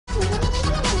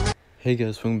Hey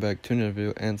guys, welcome back to another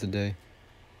video, and today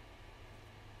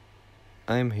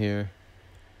I'm here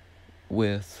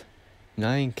with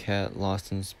Nyan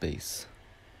Lost in Space.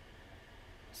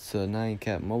 It's a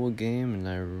Nyan mobile game, and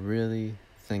I really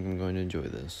think I'm going to enjoy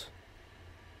this.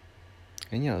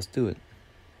 And yeah, let's do it.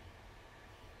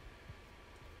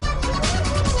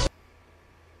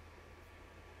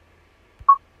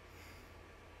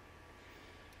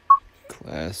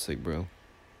 Classic, bro.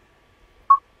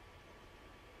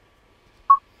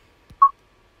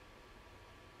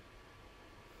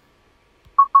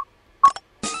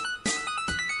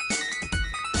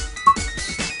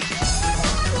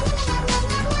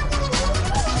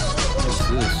 What's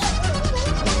this?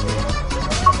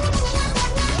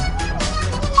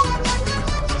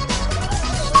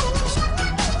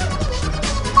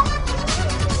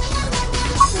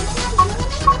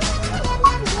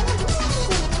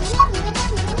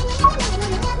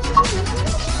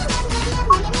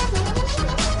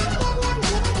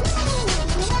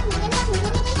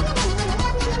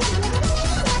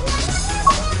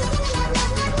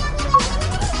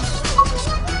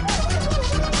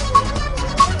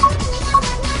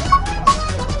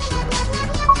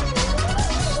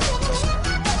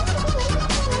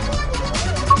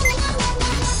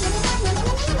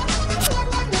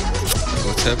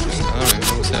 What's happening? I don't even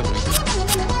know what's happening.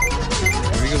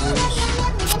 Here we go, boys.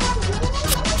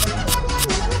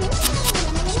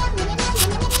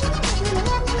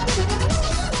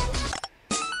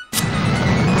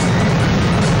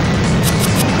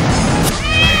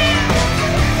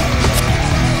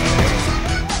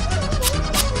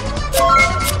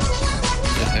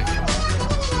 What the heck?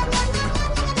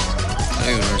 I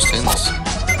don't even understand this.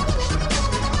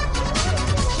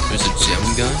 There's a gem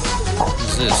gun? What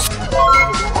is this?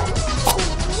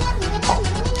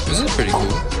 This is pretty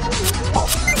cool.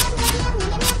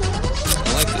 I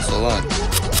like this a lot.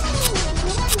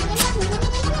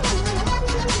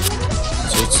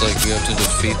 So it's like you have to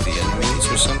defeat the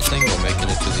enemies or something while making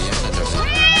it to the end. I don't know.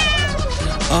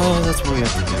 Oh, that's what we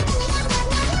have to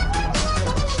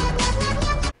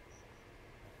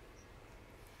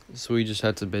do. So we just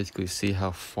have to basically see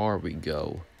how far we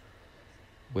go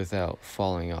without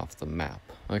falling off the map.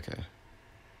 Okay.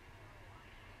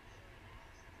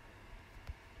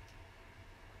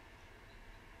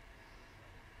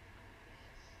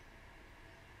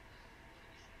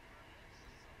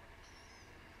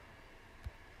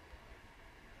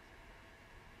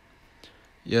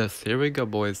 Yes, here we go,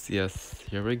 boys. Yes,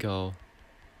 here we go.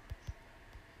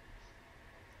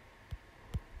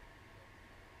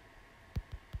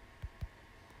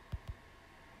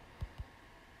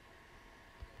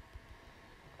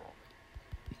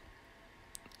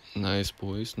 Nice,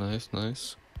 boys. Nice,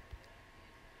 nice.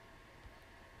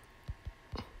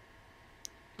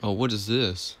 Oh, what is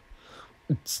this?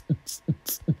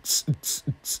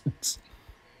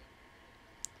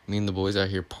 Me and the boys out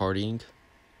here partying.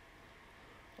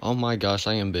 Oh my gosh,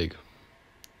 I am big.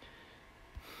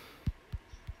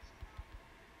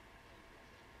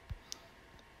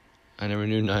 I never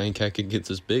knew Nyan could get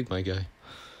this big, my guy.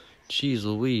 Jeez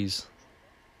Louise.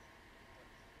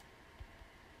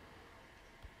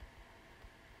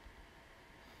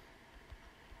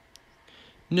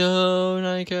 No,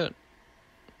 Nyan.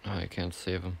 Oh, I can't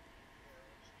save him.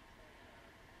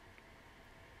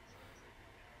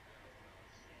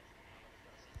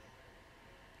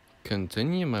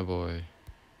 Continue, my boy.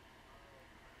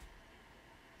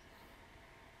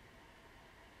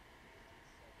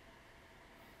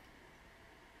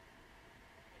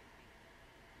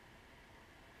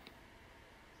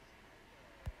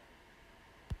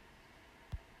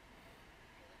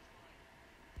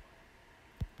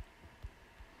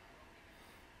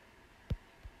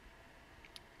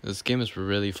 This game is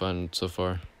really fun so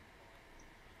far.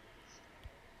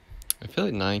 I feel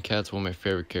like Nyan one of my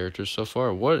favorite characters so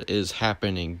far. What is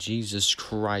happening? Jesus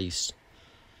Christ.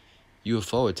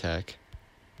 UFO attack.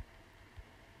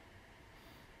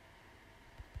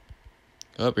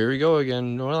 Oh, here we go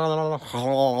again. Oh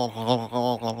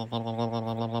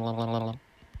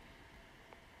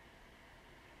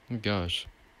gosh.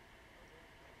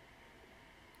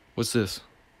 What's this?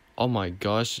 Oh my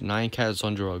gosh, Nyan is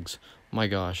on drugs. My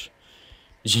gosh.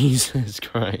 Jesus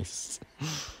Christ.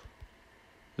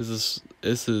 This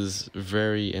is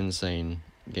very insane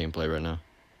gameplay right now.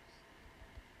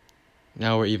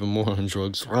 Now we're even more on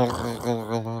drugs.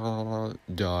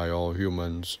 Die all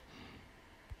humans.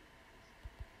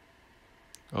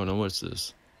 Oh no, what's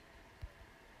this?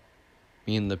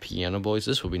 Me and the piano boys.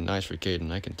 This will be nice for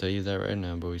Caden, I can tell you that right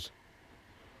now, boys.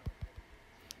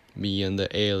 Me and the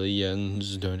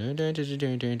aliens.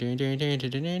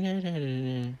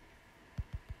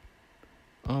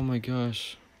 Oh my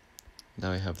gosh.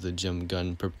 Now I have the gem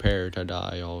gun. Prepare to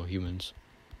die, all humans.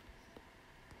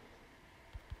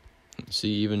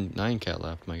 See, even Nyan Cat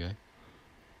laughed, my guy.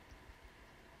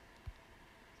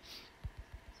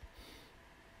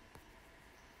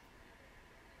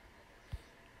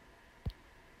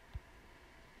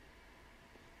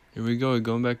 Here we go,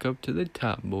 going back up to the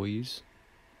top, boys.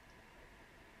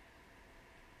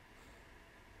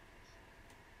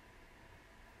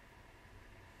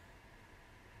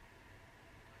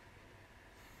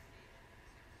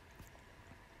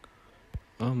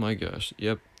 Oh my gosh,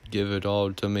 yep. Give it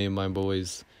all to me, my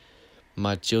boys.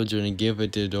 My children, give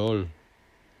it all.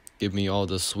 Give me all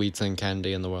the sweets and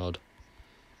candy in the world.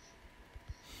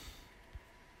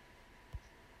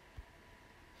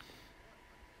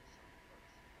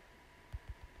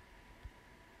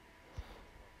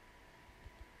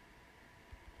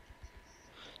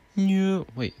 No,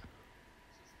 wait.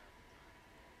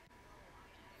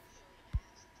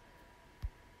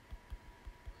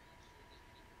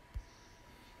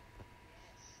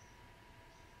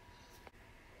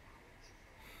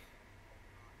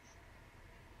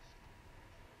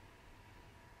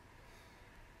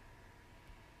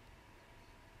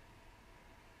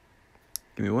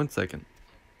 Give me 1 second.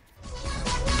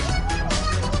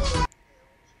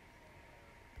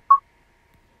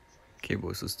 Okay,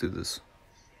 boys, let's do this.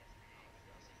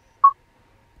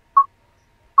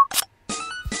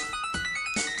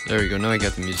 There we go, now I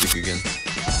got the music again.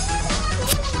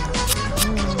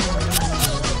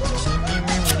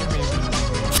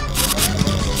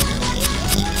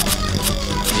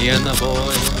 Me and the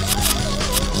boys.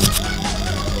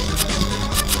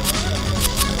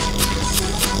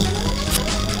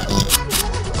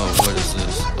 Oh, what is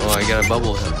this? Oh, I got a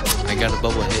bubble head. I got a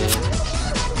bubble head.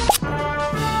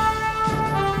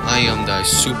 I am the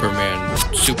Superman,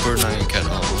 Super Nyan Cat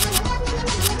Humble.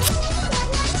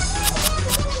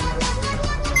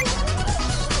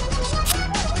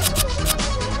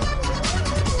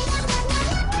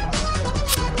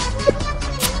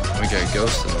 We got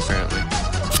ghosted apparently.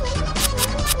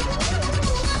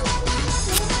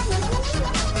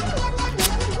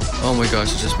 Oh my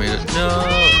gosh, I just made it. No!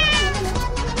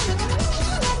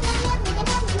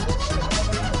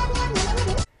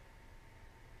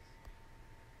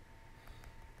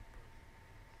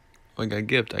 I got a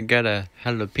gift. I got a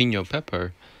jalapeno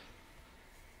pepper.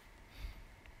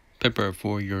 Pepper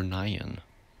for your Nyan.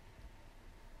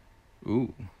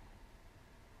 Ooh.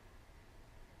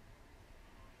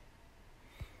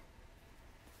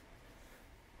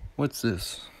 What's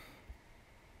this?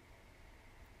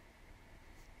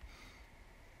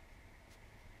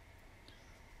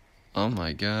 Oh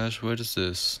my gosh, what is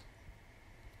this?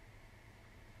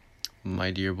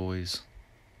 My dear boys.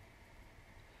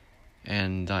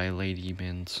 And thy lady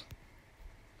mans.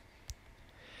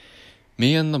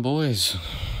 Me and the boys.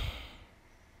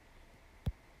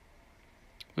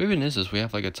 What even is this? We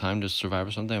have like a time to survive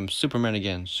or something? I'm Superman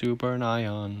again. Super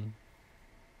Nyan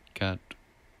Cat.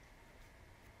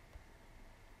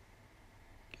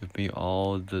 Give me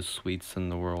all the sweets in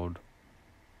the world.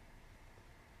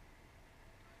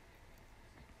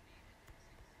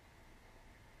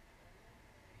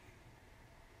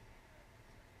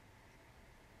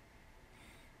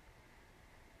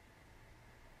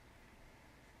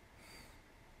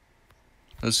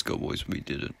 Let's go, boys. We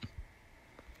did it.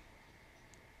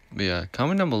 But yeah,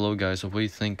 comment down below, guys, what you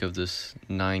think of this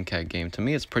Nyan Cat game. To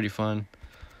me, it's pretty fun.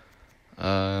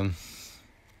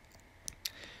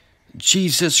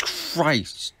 Jesus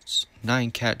Christ!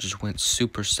 Nyan Cat just went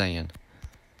Super Saiyan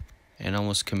and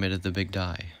almost committed the big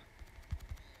die.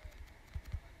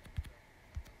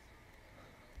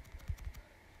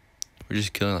 We're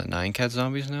just killing like Nyan Cat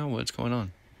zombies now? What's going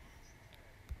on?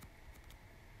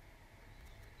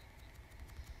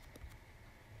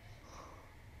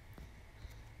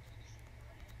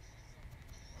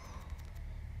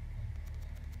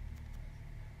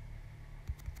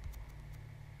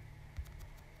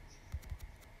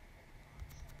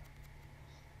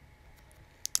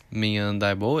 Me and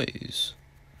thy boys.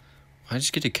 I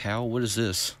just get a cow? What is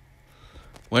this?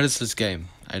 What is this game?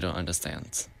 I don't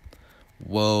understand.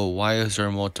 Whoa, why is there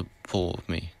multiple of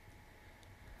me?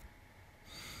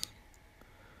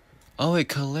 Oh, it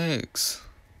collects.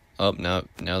 Oh, now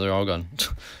they're all gone.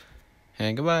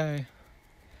 And goodbye.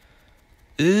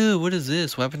 Ew, what is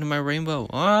this? What happened to my rainbow?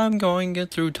 I'm going to get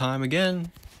through time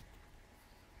again.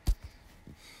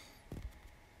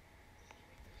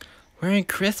 We're in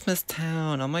Christmas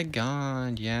Town. Oh my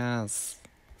god, yes.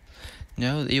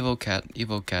 No, evil cat,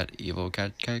 evil cat, evil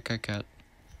cat, cat, cat, cat.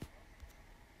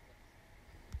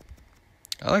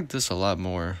 I like this a lot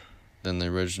more than the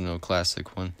original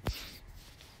classic one.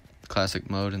 classic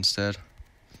mode instead.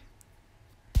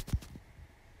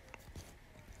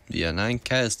 Yeah, Nyan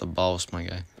Cat is the boss, my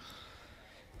guy.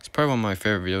 He's probably one of my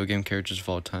favorite video game characters of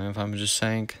all time, if I'm just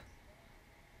saying.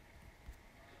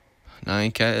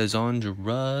 Nyan Cat is on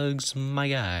drugs, my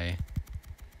guy.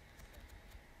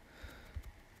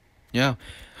 Yeah.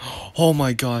 Oh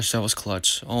my gosh, that was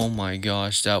clutch. Oh my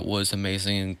gosh, that was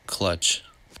amazing and clutch.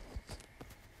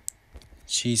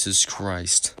 Jesus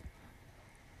Christ.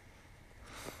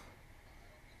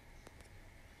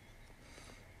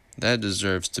 That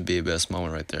deserves to be a best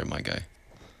moment right there, my guy.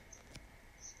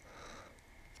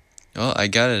 Oh, I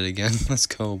got it again. Let's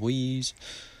go, boys.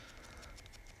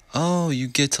 Oh, you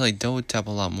get to like double tap a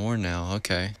lot more now.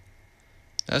 Okay.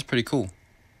 That's pretty cool.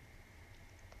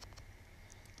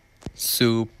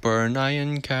 Super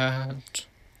Nyan Cat.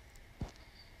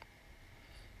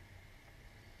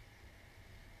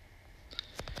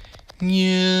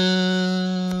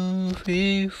 Yeah,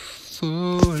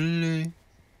 faithfully.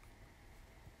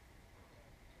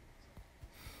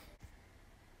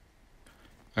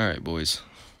 Alright, boys.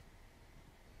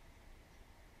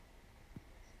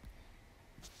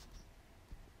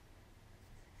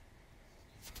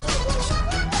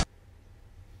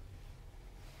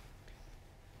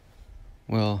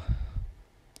 Well,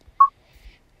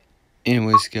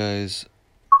 anyways, guys,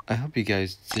 I hope you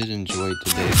guys did enjoy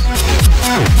today's video.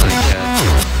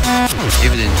 If you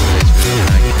did enjoy today's video,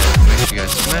 make sure you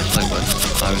guys smash the like button,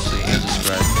 obviously, and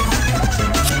subscribe.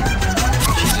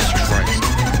 Jesus Christ.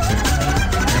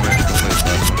 Everybody should go play this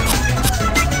last one now.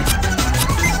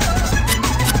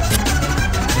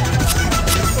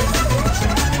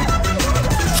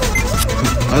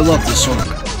 I love this song.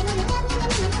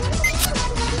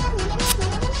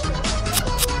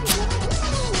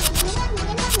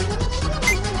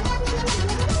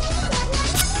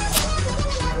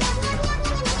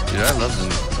 Dude, I love the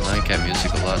Nyan Cat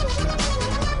music a lot.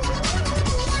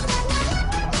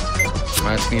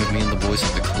 Reminds me of me and the boys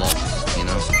at the club, you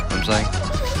know what I'm saying?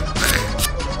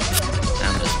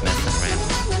 I'm just messing around.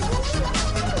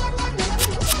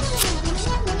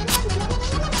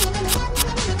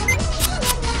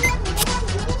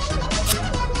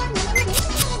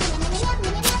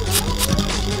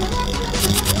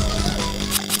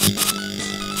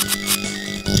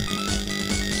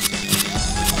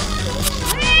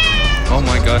 Oh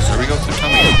my gosh, there we go through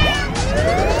tummy.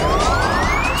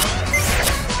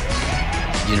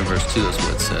 Universe 2, that's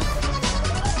what it said.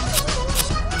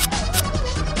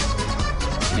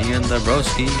 Me and the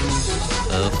broskies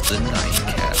of the Nyan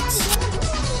Cats.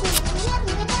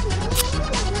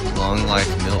 Long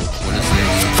life milk, what is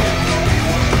this?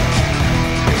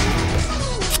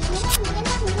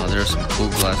 Oh, there are some cool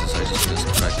glasses I just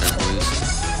missed right there, boys.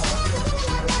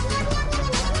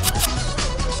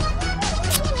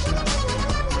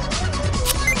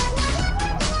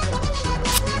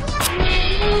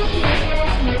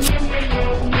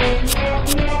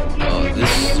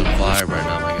 Right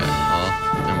now, my guy. Oh,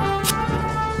 never mind.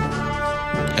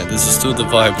 Yeah, this is still the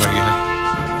vibe, my guy.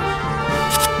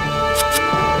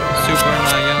 Super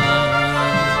Nyan.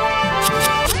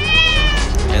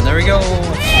 And there we go.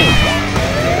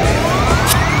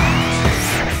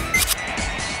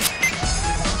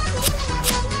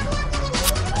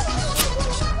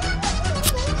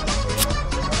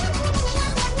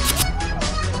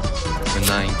 The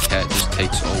Nyan Cat just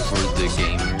takes over the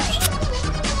gamers.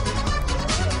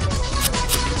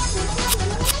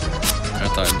 I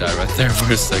thought I'd die right there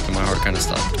for a second, my heart kind of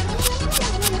stopped.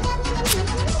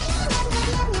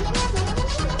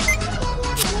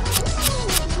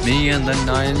 Me and the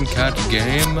Nyan Cat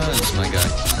game is my guy.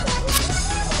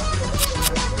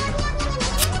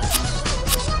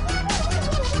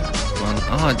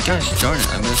 Oh gosh darn it,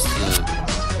 I missed the...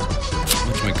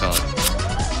 whatchamacallit?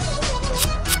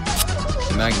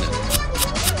 The magnet.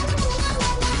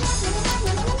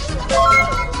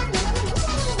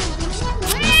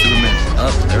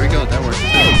 Up, there we go, that worked too.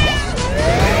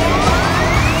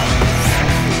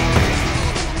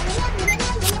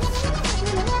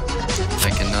 I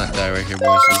cannot die right here,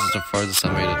 boys. This is the farthest I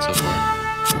made it so far.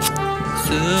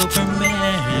 Superman.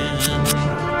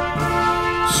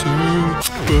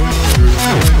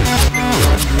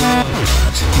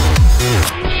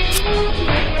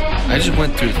 I just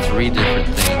went through 3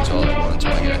 different things all at once, my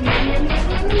guy.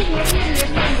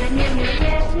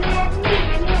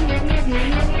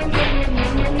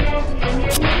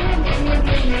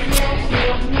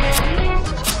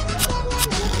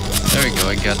 There we go,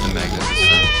 I got the magnet this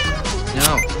time.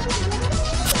 No!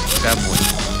 Bad boy.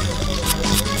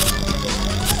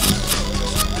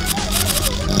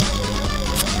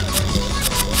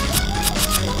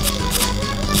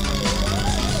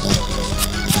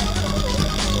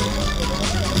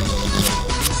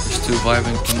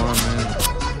 surviving, come on, man.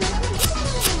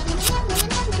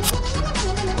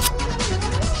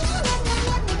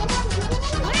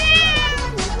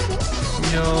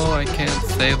 No, I can't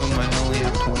save him. I only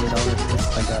have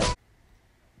 $20. I got it.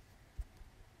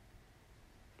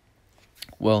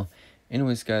 Well,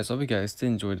 anyways, guys, I hope you guys did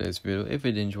enjoy today's video. If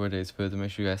you did enjoy today's video, then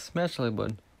make sure you guys smash the like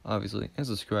button, obviously, and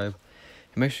subscribe.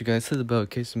 And make sure you guys hit the bell in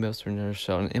case you missed another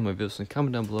shout out in my videos, and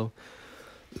comment down below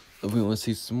if we want to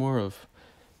see some more of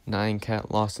Nyan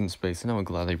Cat Lost in Space, and I will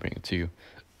gladly bring it to you.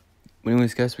 But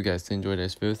anyways, guys, if you guys did enjoy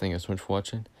today's video, thank you guys so much for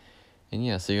watching. And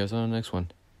yeah, see you guys on the next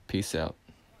one. Peace out.